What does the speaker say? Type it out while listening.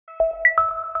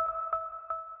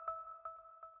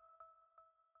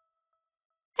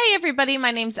Hey everybody,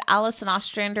 my name's Allison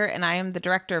Ostrander and I am the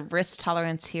Director of Risk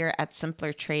Tolerance here at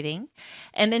Simpler Trading.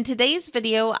 And in today's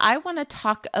video, I want to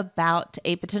talk about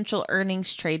a potential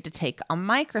earnings trade to take on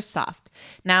Microsoft.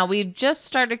 Now, we've just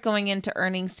started going into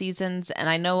earnings seasons and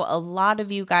I know a lot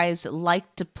of you guys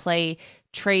like to play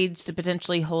trades to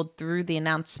potentially hold through the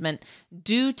announcement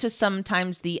due to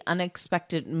sometimes the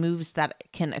unexpected moves that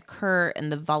can occur and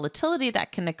the volatility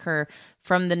that can occur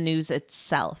from the news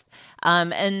itself.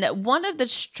 And one of the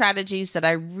strategies that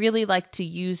I really like to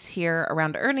use here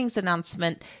around earnings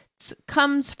announcement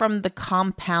comes from the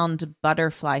compound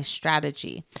butterfly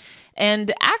strategy.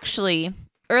 And actually,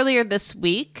 earlier this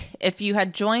week, if you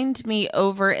had joined me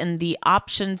over in the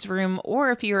options room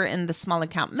or if you were in the small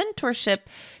account mentorship,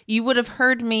 you would have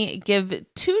heard me give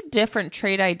two different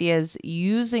trade ideas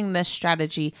using this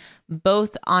strategy,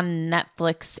 both on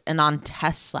Netflix and on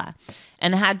Tesla.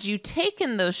 And had you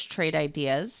taken those trade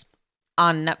ideas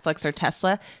on Netflix or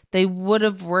Tesla, they would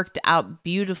have worked out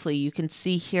beautifully. You can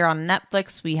see here on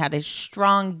Netflix, we had a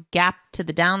strong gap to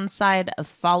the downside, a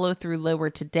follow through lower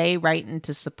today right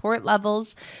into support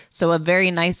levels. So a very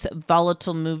nice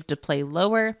volatile move to play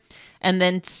lower. And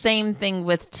then same thing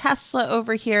with Tesla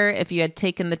over here. If you had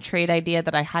taken the trade idea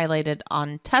that I highlighted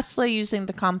on Tesla using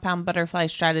the compound butterfly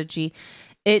strategy,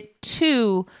 it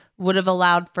too would have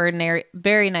allowed for a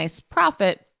very nice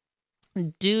profit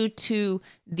due to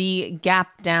the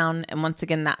gap down and once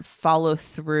again that follow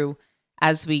through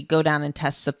as we go down and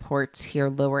test supports here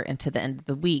lower into the end of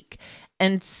the week.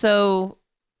 And so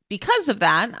because of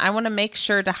that, I want to make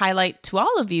sure to highlight to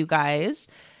all of you guys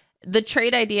the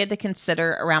trade idea to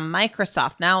consider around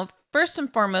Microsoft. Now, first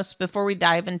and foremost, before we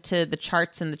dive into the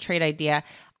charts and the trade idea,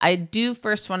 I do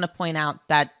first want to point out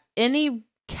that any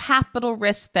capital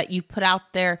risk that you put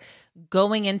out there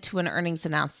going into an earnings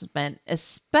announcement,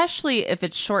 especially if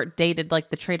it's short dated like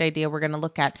the trade idea we're going to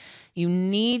look at, you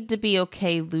need to be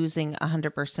okay losing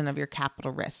 100% of your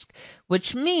capital risk,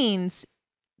 which means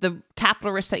the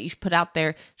capital risk that you put out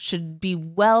there should be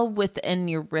well within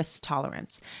your risk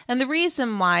tolerance. And the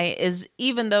reason why is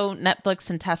even though Netflix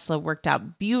and Tesla worked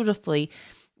out beautifully,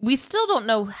 we still don't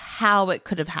know how it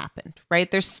could have happened,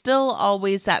 right? There's still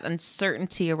always that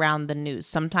uncertainty around the news.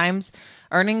 Sometimes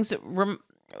earnings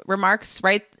remarks,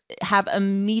 right, have a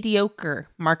mediocre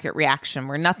market reaction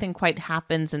where nothing quite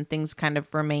happens and things kind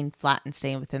of remain flat and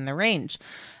stay within the range.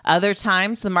 Other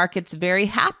times the market's very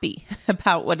happy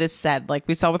about what is said, like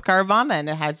we saw with Carvana, and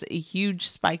it has a huge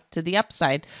spike to the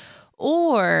upside.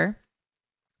 Or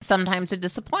sometimes it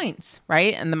disappoints,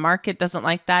 right? And the market doesn't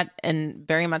like that. And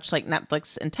very much like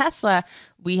Netflix and Tesla,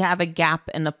 we have a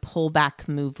gap and a pullback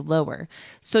move lower.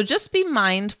 So just be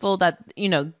mindful that,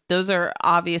 those are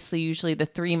obviously usually the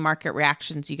three market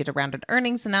reactions you get around an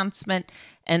earnings announcement.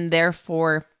 And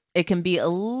therefore, it can be a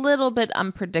little bit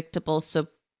unpredictable. So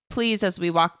please, as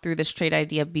we walk through this trade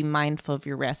idea, be mindful of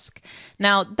your risk.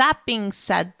 Now, that being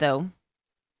said, though,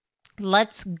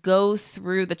 let's go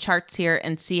through the charts here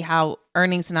and see how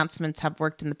earnings announcements have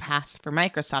worked in the past for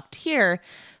Microsoft. Here,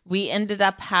 we ended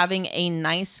up having a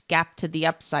nice gap to the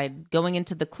upside. Going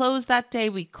into the close that day,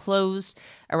 we closed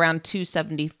around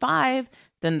 275.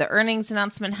 Then the earnings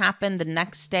announcement happened. The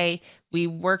next day, we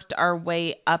worked our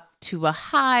way up to a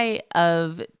high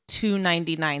of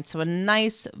 299. So a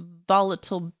nice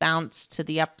volatile bounce to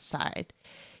the upside.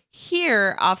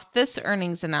 Here, off this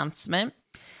earnings announcement,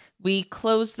 we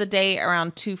closed the day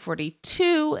around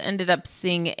 242, ended up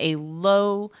seeing a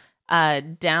low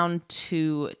down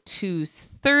to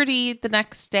 230 the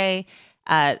next day.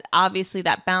 Obviously,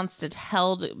 that bounced, it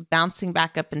held, bouncing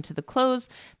back up into the close,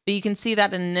 but you can see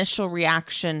that initial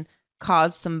reaction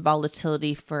caused some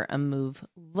volatility for a move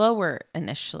lower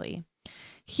initially.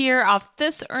 Here, off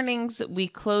this earnings, we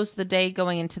closed the day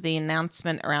going into the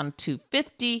announcement around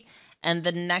 250. And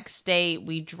the next day,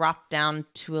 we dropped down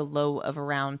to a low of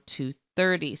around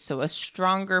 230. So a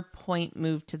stronger point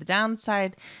move to the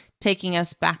downside, taking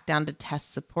us back down to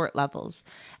test support levels.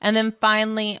 And then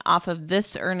finally, off of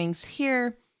this earnings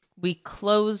here, we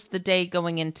closed the day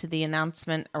going into the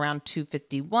announcement around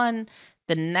 251.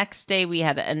 The next day, we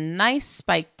had a nice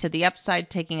spike to the upside,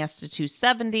 taking us to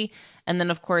 270. And then,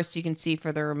 of course, you can see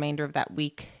for the remainder of that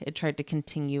week, it tried to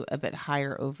continue a bit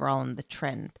higher overall in the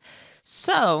trend.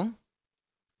 So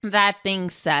that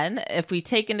being said, if we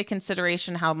take into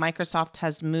consideration how Microsoft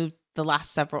has moved the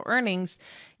last several earnings,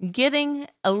 getting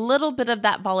a little bit of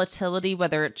that volatility,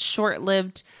 whether it's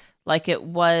short-lived like it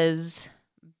was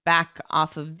back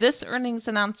off of this earnings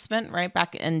announcement, right,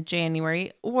 back in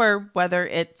January, or whether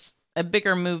it's a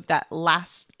bigger move that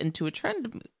lasts into a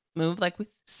trend move like we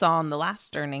saw in the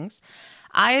last earnings,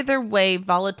 either way,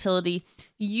 volatility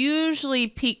usually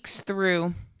peaks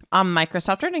through on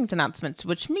Microsoft earnings announcements,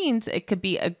 which means it could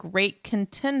be a great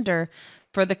contender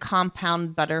for the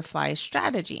compound butterfly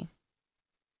strategy.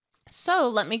 So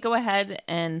let me go ahead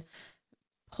and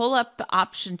pull up the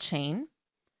option chain,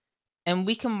 and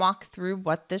we can walk through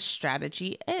what this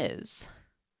strategy is.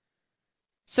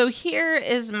 So here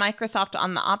is Microsoft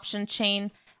on the option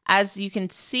chain. As you can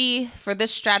see, for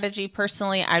this strategy,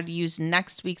 personally, I'd use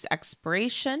next week's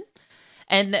expiration.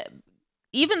 And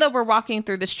even though we're walking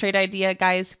through this trade idea,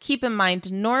 guys, keep in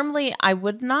mind, normally I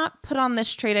would not put on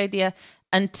this trade idea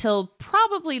until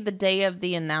probably the day of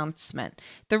the announcement.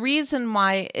 The reason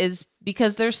why is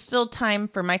because there's still time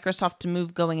for Microsoft to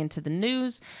move going into the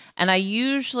news. And I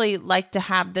usually like to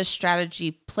have this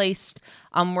strategy placed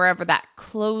on wherever that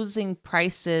closing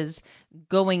price is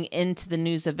going into the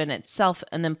news event itself,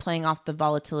 and then playing off the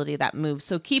volatility of that move.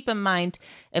 So keep in mind,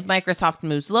 if Microsoft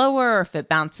moves lower or if it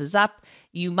bounces up,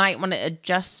 you might want to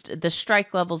adjust the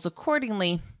strike levels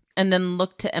accordingly and then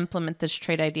look to implement this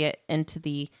trade idea into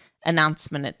the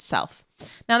announcement itself.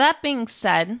 Now, that being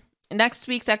said, next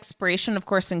week's expiration, of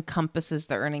course, encompasses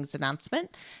the earnings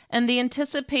announcement, and the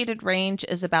anticipated range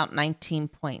is about 19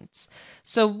 points.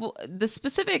 So the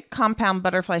specific compound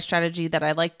butterfly strategy that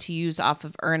I like to use off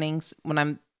of earnings when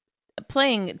I'm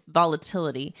playing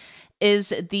volatility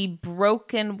is the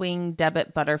broken wing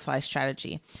debit butterfly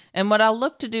strategy. And what I'll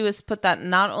look to do is put that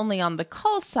not only on the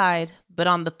call side, but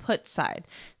on the put side.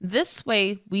 This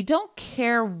way, we don't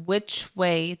care which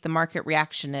way the market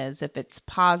reaction is, if it's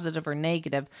positive or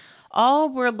negative. All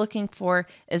we're looking for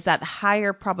is that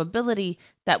higher probability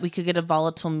that we could get a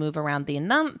volatile move around the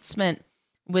announcement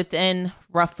within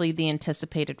roughly the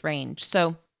anticipated range.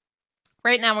 So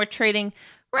right now we're trading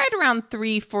right around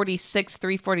 346,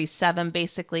 347,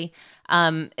 basically.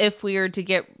 If we were to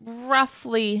get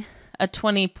roughly a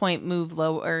 20-point move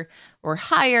lower or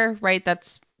higher, right,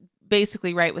 that's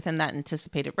basically right within that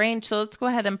anticipated range. So let's go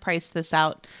ahead and price this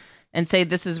out and say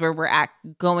this is where we're at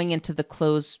going into the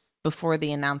close before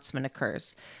the announcement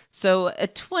occurs. So a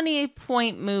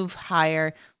 28-point move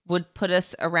higher would put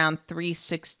us around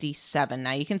 367.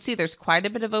 Now you can see there's quite a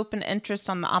bit of open interest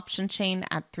on the option chain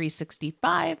at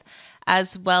 365,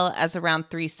 as well as around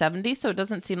 370. So it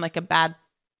doesn't seem like a bad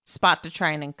spot to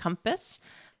try and encompass.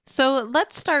 So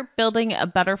let's start building a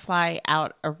butterfly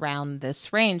out around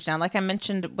this range. Now, like I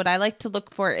mentioned, what I like to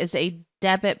look for is a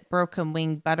debit broken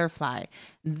wing butterfly.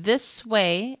 This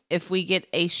way, if we get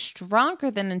a stronger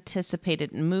than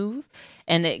anticipated move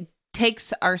and it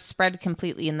takes our spread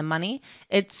completely in the money,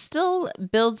 it still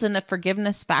builds in a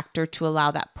forgiveness factor to allow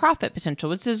that profit potential,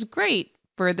 which is great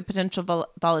for the potential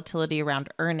volatility around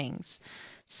earnings.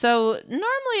 So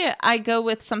normally I go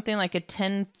with something like a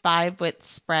 10-5 width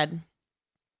spread,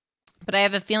 but I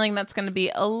have a feeling that's going to be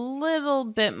a little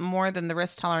bit more than the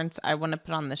risk tolerance I want to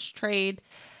put on this trade.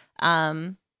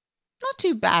 Not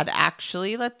too bad,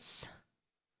 actually. Let's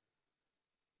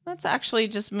actually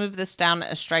just move this down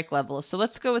a strike level. So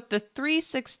let's go with the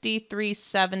 360,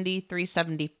 370,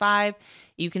 375.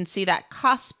 You can see that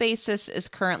cost basis is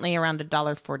currently around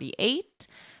 $1.48.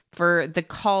 For the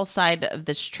call side of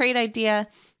this trade idea,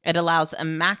 it allows a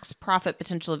max profit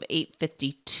potential of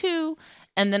 $8.52.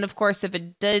 And then, of course, if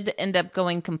it did end up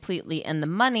going completely in the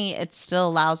money, it still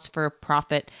allows for a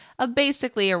profit of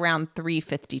basically around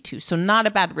 $3.52. So not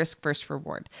a bad risk versus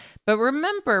reward. But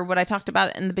remember what I talked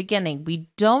about in the beginning. We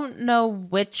don't know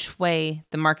which way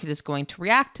the market is going to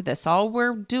react to this. All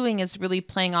we're doing is really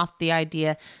playing off the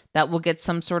idea that we'll get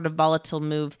some sort of volatile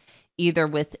move either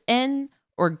within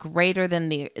or greater than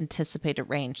the anticipated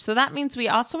range. So that means we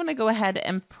also want to go ahead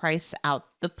and price out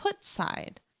the put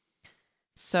side.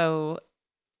 So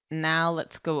now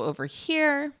let's go over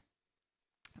here.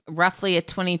 Roughly a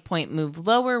 20-point move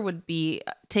lower would be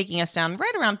taking us down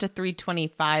right around to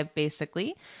 325,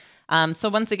 basically. So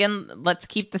once again, let's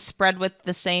keep the spread width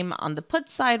the same on the put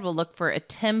side. We'll look for a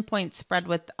 10-point spread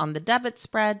width on the debit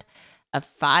spread, a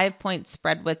 5-point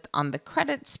spread width on the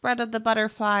credit spread of the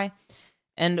butterfly,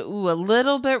 and a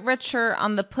little bit richer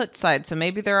on the put side. So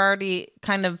maybe they're already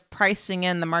kind of pricing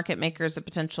in the market makers a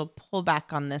potential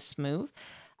pullback on this move.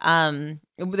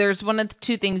 There's one of the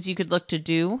two things you could look to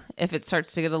do if it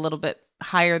starts to get a little bit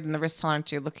higher than the risk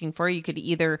tolerance you're looking for. You could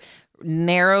either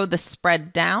narrow the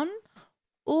spread down,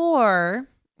 or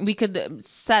we could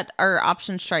set our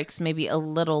option strikes maybe a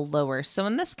little lower. So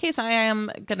in this case, I am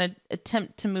going to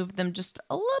attempt to move them just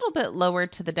a little bit lower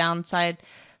to the downside.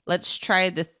 Let's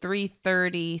try the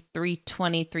 330,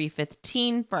 320,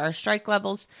 315 for our strike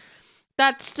levels.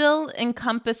 That still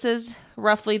encompasses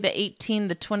roughly the 18,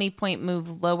 the 20-point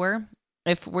move lower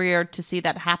if we are to see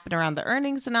that happen around the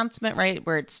earnings announcement, right,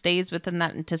 where it stays within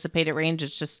that anticipated range,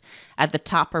 it's just at the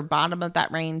top or bottom of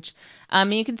that range.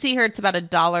 You can see here it's about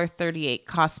 $1.38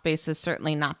 cost basis,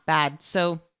 certainly not bad.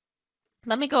 So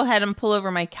let me go ahead and pull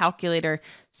over my calculator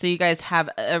so you guys have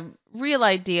a real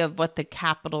idea of what the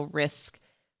capital risk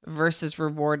versus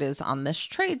reward is on this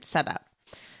trade setup.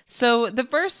 So the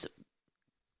first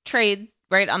trade,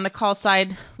 right, on the call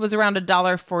side was around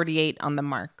 $1.48 on the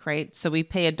mark, right? So we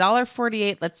pay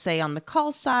 $1.48, let's say, on the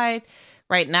call side.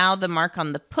 Right now, the mark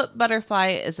on the put butterfly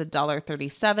is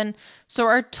 $1.37. So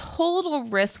our total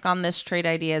risk on this trade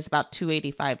idea is about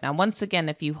 $2.85. Now, once again,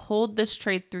 if you hold this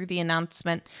trade through the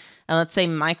announcement, and let's say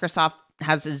Microsoft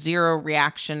has a zero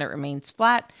reaction, it remains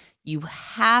flat, you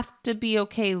have to be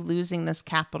okay losing this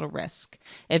capital risk.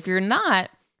 If you're not,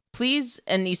 please,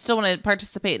 and you still want to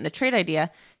participate in the trade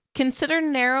idea, consider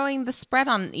narrowing the spread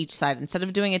on each side. Instead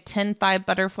of doing a 10-5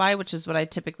 butterfly, which is what I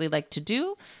typically like to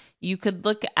do, you could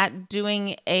look at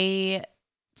doing a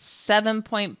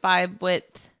 7.5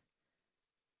 width,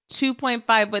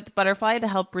 2.5 width butterfly to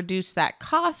help reduce that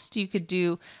cost. You could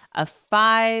do a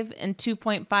 5 and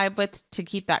 2.5 width to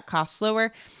keep that cost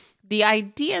lower. The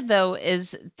idea, though,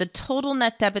 is the total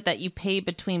net debit that you pay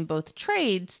between both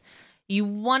trades, you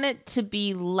want it to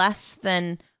be less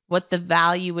than what the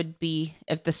value would be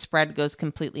if the spread goes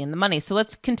completely in the money. So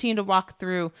let's continue to walk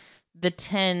through the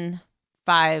 10-5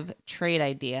 trade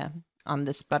idea on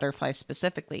this butterfly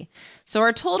specifically. So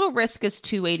our total risk is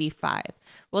 $2.85.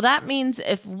 Well, that means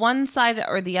if one side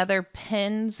or the other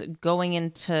pins going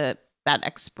into that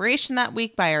expiration that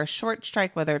week by our short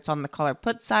strike, whether it's on the call or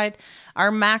put side,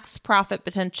 our max profit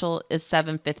potential is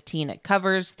 $7.15. It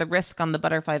covers the risk on the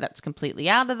butterfly that's completely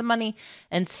out of the money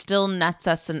and still nets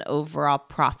us an overall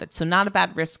profit. So not a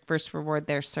bad risk versus reward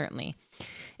there, certainly.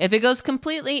 If it goes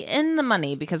completely in the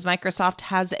money because Microsoft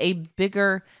has a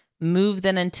bigger move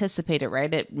than anticipated,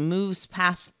 right? It moves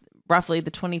past roughly the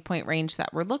 20-point range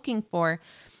that we're looking for,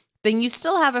 then you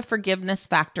still have a forgiveness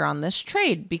factor on this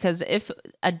trade, because if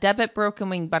a debit broken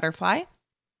wing butterfly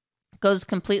goes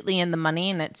completely in the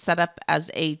money and it's set up as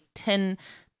a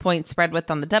 10-point spread width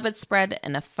on the debit spread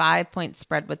and a 5-point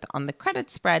spread width on the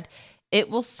credit spread, it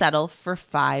will settle for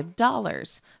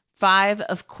 $5. 5,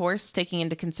 of course, taking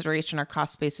into consideration our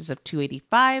cost basis of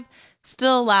 $2.85,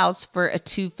 still allows for a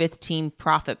 $2.15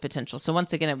 profit potential. So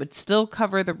once again, it would still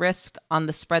cover the risk on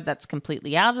the spread that's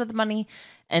completely out of the money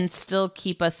and still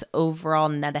keep us overall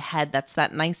net ahead. That's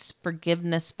that nice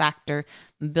forgiveness factor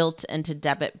built into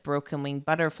debit broken wing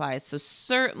butterflies. So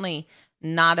certainly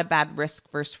not a bad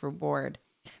risk versus reward.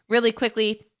 Really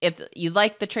quickly, if you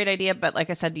like the trade idea, but like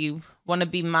I said, you want to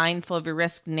be mindful of your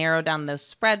risk, narrow down those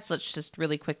spreads. Let's just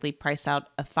really quickly price out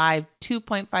a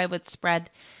 2.5 width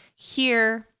spread.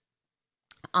 Here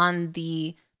on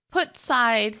the put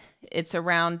side, it's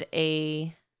around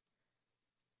a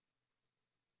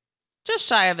just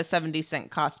shy of a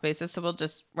 70-cent cost basis. So we'll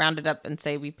just round it up and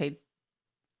say we paid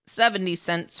 70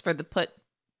 cents for the put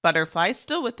butterfly,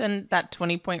 still within that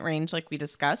 20-point range like we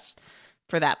discussed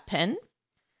for that pin.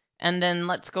 And then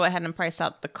let's go ahead and price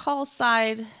out the call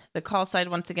side. The call side,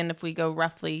 once again, if we go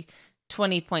roughly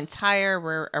 20 points higher,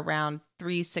 we're around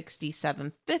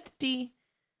 $367.50.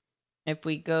 If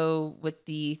we go with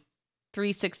the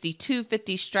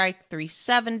 $362.50 strike,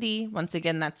 $370. Once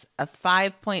again, that's a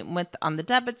 5-point width on the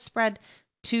debit spread,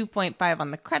 2.5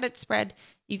 on the credit spread.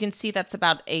 You can see that's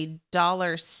about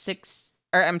 $1.06.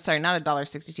 Or I'm sorry, not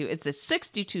 $1.62. It's a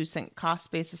 62-cent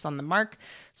cost basis on the mark.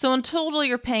 So in total,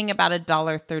 you're paying about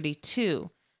 $1.32.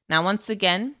 Now, once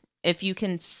again, if you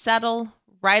can settle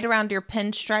right around your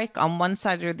pin strike on one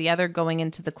side or the other going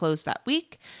into the close that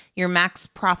week, your max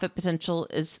profit potential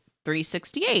is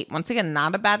 $368. Once again,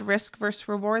 not a bad risk versus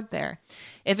reward there.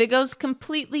 If it goes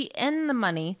completely in the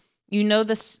money, you know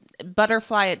this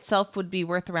butterfly itself would be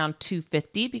worth around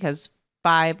 $250 because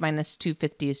 5 minus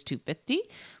 250 is 250.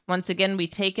 Once again, we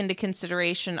take into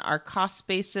consideration our cost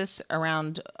basis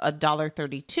around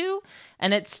 $1.32,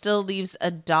 and it still leaves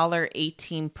a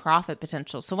 $1.18 profit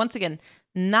potential. So once again,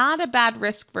 not a bad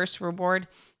risk versus reward.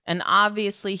 And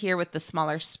obviously here with the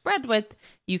smaller spread width,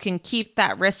 you can keep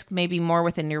that risk maybe more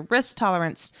within your risk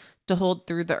tolerance to hold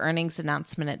through the earnings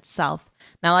announcement itself.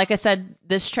 Now, like I said,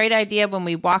 this trade idea, when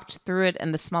we walked through it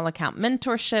in the small account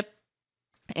mentorship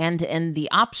and in the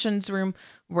options room,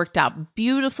 worked out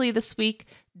beautifully this week.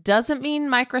 Doesn't mean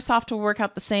Microsoft will work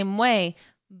out the same way,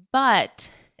 but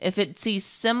if it sees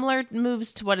similar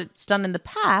moves to what it's done in the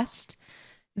past,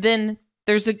 then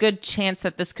there's a good chance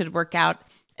that this could work out.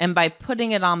 And by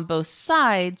putting it on both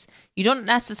sides, you don't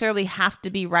necessarily have to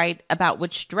be right about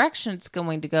which direction it's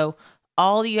going to go.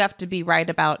 All you have to be right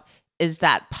about is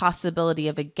that possibility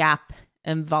of a gap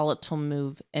and volatile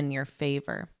move in your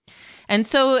favor. And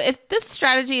so if this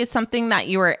strategy is something that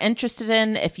you are interested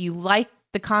in, if you like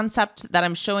the concept that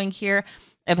I'm showing here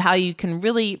of how you can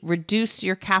really reduce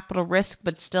your capital risk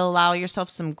but still allow yourself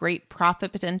some great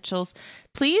profit potentials,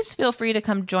 please feel free to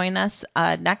come join us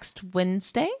next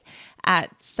Wednesday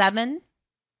at 7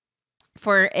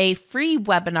 for a free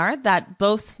webinar that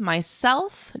both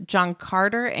myself, John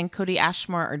Carter, and Cody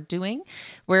Ashmore are doing,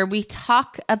 where we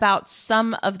talk about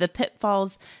some of the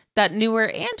pitfalls that newer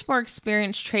and more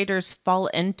experienced traders fall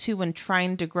into when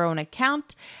trying to grow an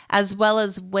account, as well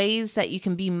as ways that you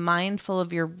can be mindful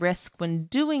of your risk when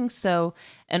doing so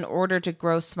in order to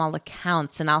grow small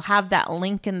accounts. And I'll have that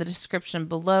link in the description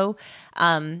below.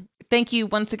 Thank you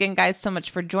once again, guys, so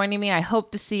much for joining me. I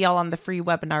hope to see y'all on the free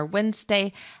webinar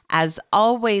Wednesday. As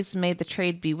always, may the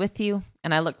trade be with you,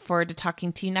 and I look forward to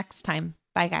talking to you next time.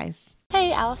 Bye, guys.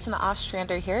 Hey, Allison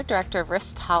Ostrander here, Director of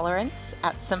Risk Tolerance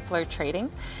at Simpler Trading.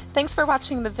 Thanks for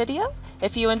watching the video.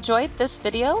 If you enjoyed this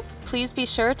video, please be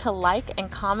sure to like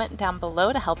and comment down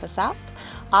below to help us out.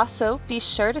 Also, be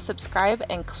sure to subscribe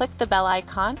and click the bell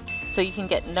icon so you can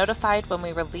get notified when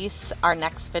we release our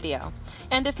next video.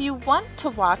 And if you want to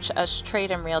watch us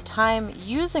trade in real time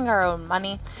using our own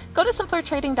money, go to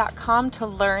simplertrading.com to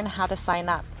learn how to sign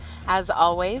up. As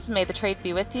always, may the trade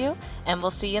be with you, and we'll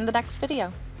see you in the next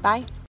video. Bye.